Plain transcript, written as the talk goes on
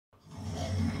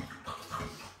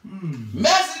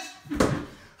Message!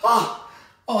 Oh,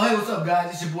 hey, what's up,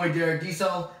 guys? It's your boy Derek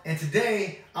Diesel, and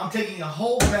today I'm taking a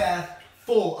whole bath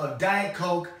full of Diet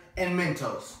Coke and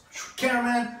Mentos.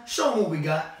 Cameraman, show them what we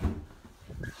got.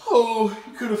 Oh,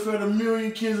 you could have fed 1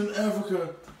 million kids in Africa.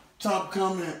 Top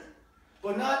comment.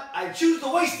 But not, I choose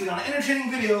to waste it on an entertaining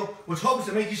video which hopes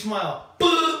to make you smile.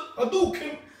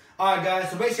 Alright, guys,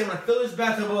 so basically I'm going to fill this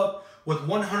bathtub up with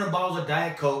 100 bottles of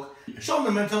Diet Coke. Show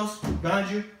them the Mentos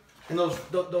behind you. And those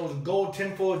gold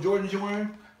tinfoil Jordans you're wearing.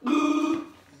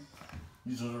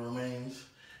 These are the remains.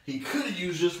 He could have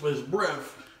used this for his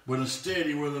breath, but instead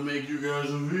he wanted to make you guys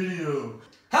a video.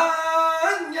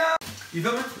 You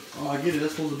feel me? Oh, I get it.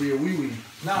 That's supposed to be a wee-wee.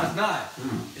 No, it's not.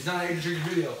 It's not an age-restricted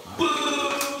video.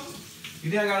 You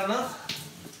think I got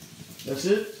enough? That's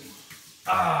it?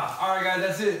 Alright guys,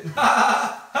 that's it.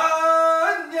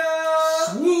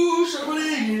 Swoosh,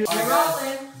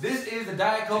 everybody! This is the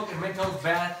Diet Coke and Mentos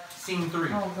bath scene 3.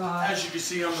 Oh god. As you can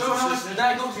see, I'm Show how much the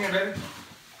Diet Coke's in here, baby.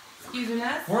 Excuse me,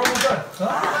 Ness? We're almost done.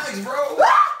 Thanks, bro.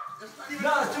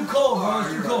 No, it's too cold, bro. It's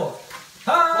too cold.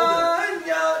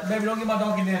 Baby, don't get my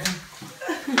donkey dancing.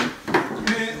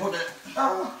 Hold that.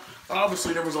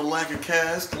 Obviously, there was a lack of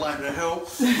cast, lack of help,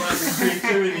 lack of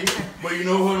creativity, but you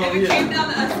know what? It came down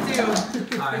to us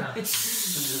too.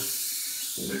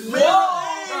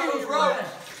 Whoa, bro.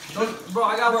 Bro,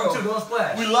 I got one too. Don't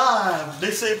splash. We live.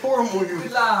 They say pour them on you. We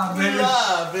live, baby. We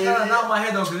live, baby. Not my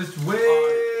head though, because it's way.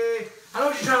 I know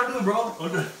what you're trying to do, bro.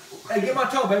 Okay. Hey, get my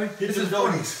toe, baby. This is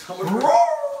funnies.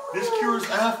 This cures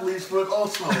athletes, but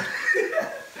also.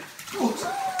 Oh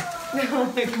my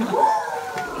god.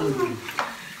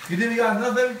 You think we got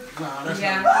enough, baby? Nah, that's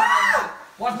Yeah. not.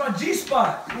 Watch my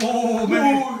G-spot. Oh,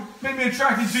 made me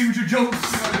attracted to you with your jokes.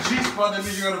 You got a G-spot, that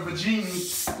means you got a vagina.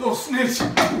 Little snitch.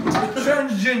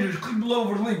 Transgenders, click below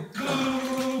for the link.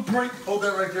 Break. Hold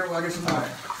that right there while I get some more.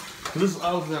 This is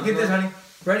out there. Get this, honey.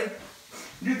 Ready?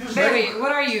 Get this. Baby,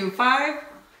 what are you, 5?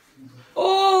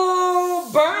 Oh,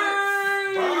 burn!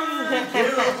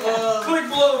 Click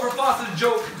below for Foster's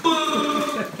joke.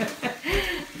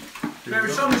 Baby,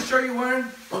 show me the shirt you're wearing.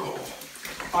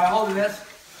 Alright, hold it, Ness.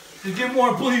 Just get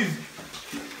more, please.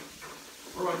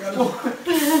 Bro, I got it.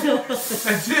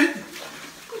 That's it?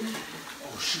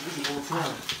 Oh shit, this is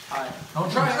overflowing. Alright. Don't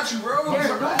try it. I got you, bro. Here,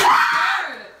 don't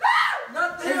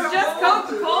Not there, It's just bro.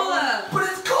 Coca-Cola. But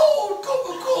it's cold,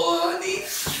 Coca-Cola, honey.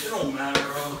 It don't matter,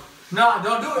 bro. Nah,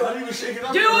 don't do I it. didn't even shake it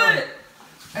up. Do it!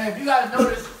 Hey, if you guys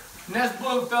notice, Ness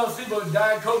Blue fell asleep with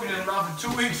Diet Coke in his mouth for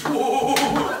 2 weeks. Whoa.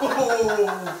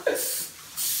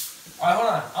 Alright, hold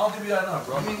on. I don't think we got enough,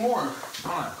 bro. I need more.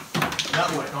 Hold on. That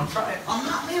way. Don't try it. I'm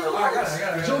not leaving. Alright, I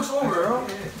got it. The joke's over, bro.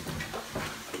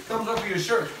 Thumbs up for your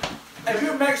shirt. Hey, if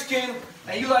you're Mexican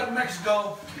and you like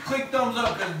Mexico, click thumbs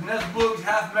up because Ness Boog's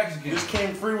half Mexican. This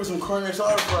came free with some carne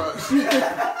asada fries.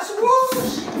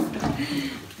 Swoosh!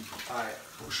 Alright.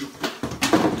 Oh shoot.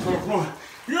 Come on.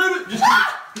 You got it? Just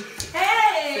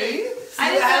Hey! I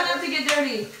just want them to get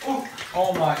dirty.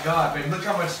 Oh my god, babe. Look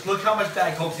how much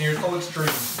Diet Coke's in here. It's so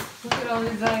extreme. Look at all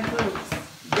these Diet Cokes.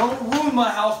 Don't ruin my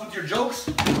house with your jokes.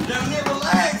 Damn it,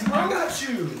 relax, bro. I got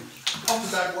you. Pump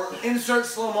the back work. Insert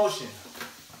slow motion.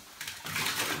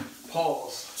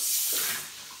 Pause.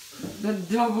 The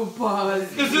double pause.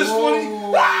 Is this funny?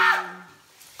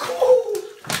 Cool.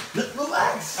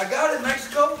 Relax. I got it,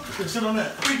 Mexico. Sit on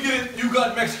that. We get it. You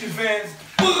got Mexican fans.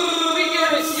 We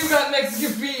get it. You got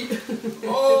Mexican feet.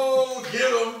 Oh,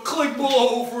 get him. Click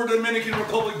below for Dominican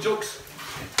Republic jokes.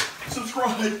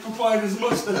 Subscribe for finding his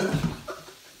mustache.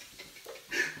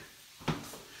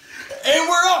 And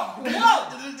we're off.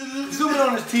 Zoom in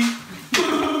on his teeth.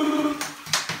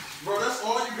 Bro, that's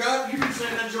all you got? You've been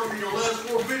saying that joke in your last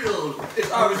 4 videos.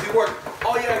 It's obviously worked.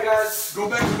 Oh yeah, guys. Go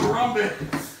back to the Rambe.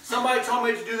 Somebody told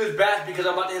me to do this bath because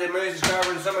I'm about to hit 1 million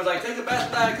subscribers, and somebody's like, take a bath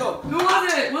with Diet Coke. Who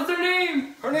was it? What's her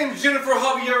name? Her name's Jennifer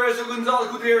Javieres or Gonzalez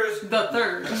Gutierrez. The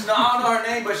third. No, I don't know her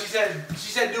name, but she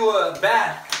said do a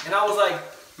bath, and I was like,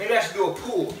 maybe I should do a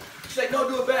pool. She's like, no,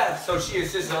 do a bath. So she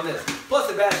insisted on this. Plus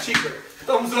the bath's cheaper.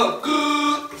 Thumbs up.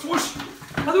 Good. Swoosh.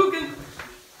 Hadouken.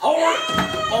 Hard.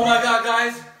 Oh my god,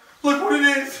 guys. Look what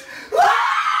it is.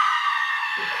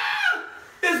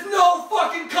 It's no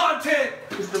fucking content.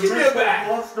 Give me a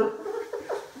bath.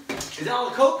 Is that all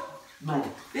the Coke? No.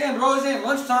 Damn, bro, it's ain't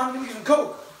lunchtime. Give me some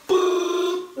Coke.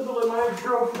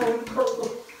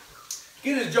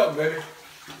 Get his joke, baby.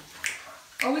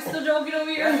 Are we still joking over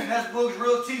here? That's Boog's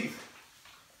real teeth.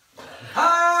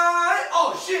 Hi!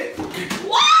 Oh, shit!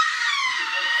 What?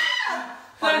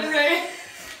 Henry.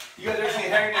 You guys ever seen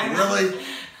Harry Names? Really?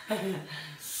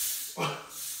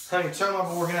 Honey, tell him I've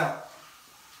been working out.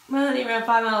 Man, he ran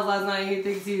 5 miles last night. He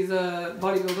thinks he's a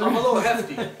bodybuilder. I'm a little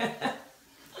hefty.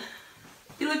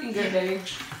 looking good, baby.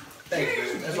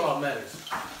 Thanks, man. That's all that matters.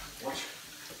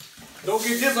 Don't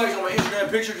get dislikes on my Instagram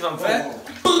picture because I'm fat.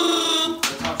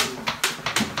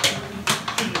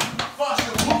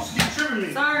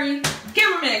 Sorry.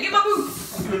 Cameraman, get my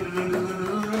boots. Those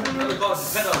are called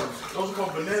Mentos. Those are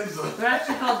called Bonanza. They're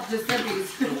actually called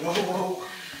Giuseppe's. Whoa, whoa.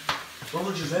 Those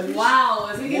are Giuseppe's? Wow,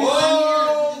 is he getting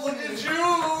whoa, look at you.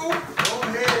 Go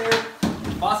ahead.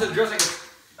 Foster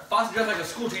dressed like a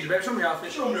school teacher, baby. Show me your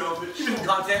outfit. Show me your outfit. Give me some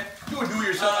content. Do a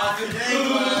do-it-yourself outfit.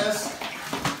 Class.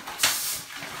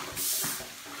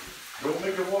 Don't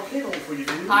make a volcano for you,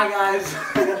 dude. Hi, guys.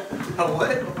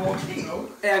 What? A volcano?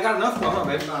 Hey, I got enough for them,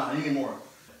 baby. Nah, you need more.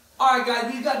 Alright,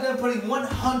 guys, we got done putting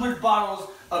 100 bottles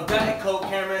of Diet Coke.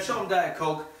 Cameraman, show them Diet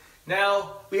Coke.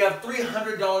 Now, we have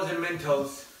 $300 in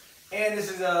Mentos. And this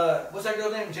is, what's that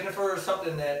girl's name? Jennifer or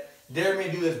something that dared me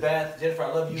to do this bath. Jennifer,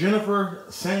 I love you. Jennifer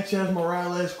Sanchez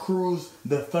Morales Cruz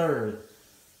III.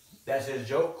 That's his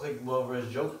joke. Click over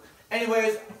his joke.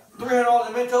 Anyways, $300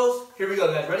 in Mentos. Here we go,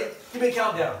 guys. Ready? Give me a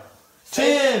countdown.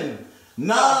 10,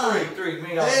 9, 3. Give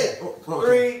me 8.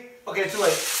 3. Okay, too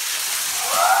late.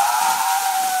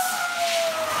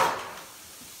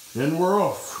 Then we're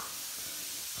off.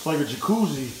 It's like a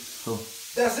jacuzzi. So.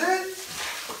 That's it?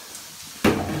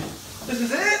 This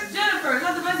is it? Jennifer, is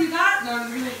that the best you got? No,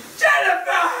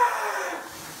 Jennifer!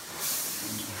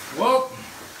 Well,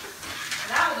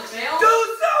 that was a fail. Do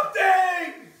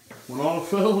something! when all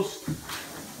fails,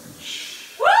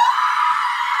 Woo!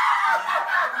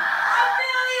 A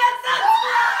million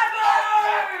subscribers!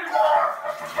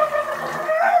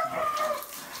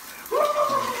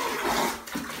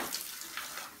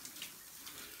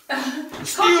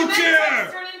 steel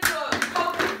chair! Turned into a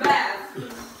Coke bath.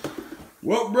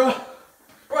 What, bruh?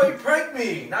 Bro, you pranked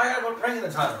me. Now I gotta put prank in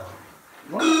the title.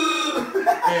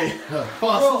 Hey,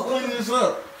 Foster, clean this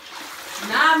up.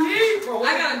 Not me.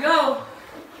 I gotta go.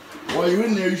 While you're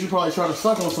in there, you should probably try to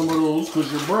suck on some of those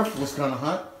because your breath was kind of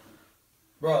hot.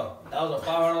 Bro, that was a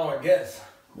 $500 guess.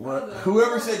 What?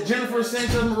 Whoever said Jennifer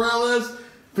Sanchez Morales,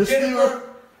 Jennifer,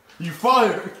 you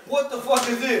fired. what the fuck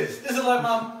is this? This is like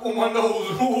on my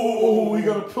nose. Oh, we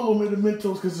gotta pull him in the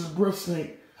Mentos because his breath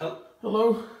stink.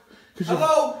 Hello?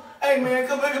 Hello? Hey man,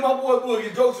 come pick up my boy Boog.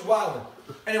 Your jokes is wildin'.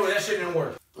 Anyway, that shit didn't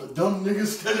work. A dumb nigga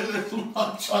standing there with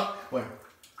my chop. Wait.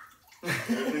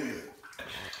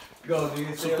 Go,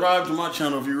 nigga. Subscribe to my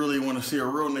channel if you really want to see a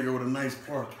real nigga with a nice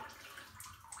part.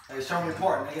 Hey, show me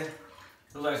part, nigga.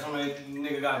 Looks like somebody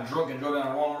nigga got drunk and drove down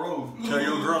the wrong road. Tell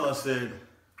your girl I said.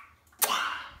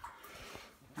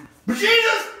 But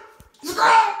Jesus!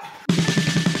 Subscribe!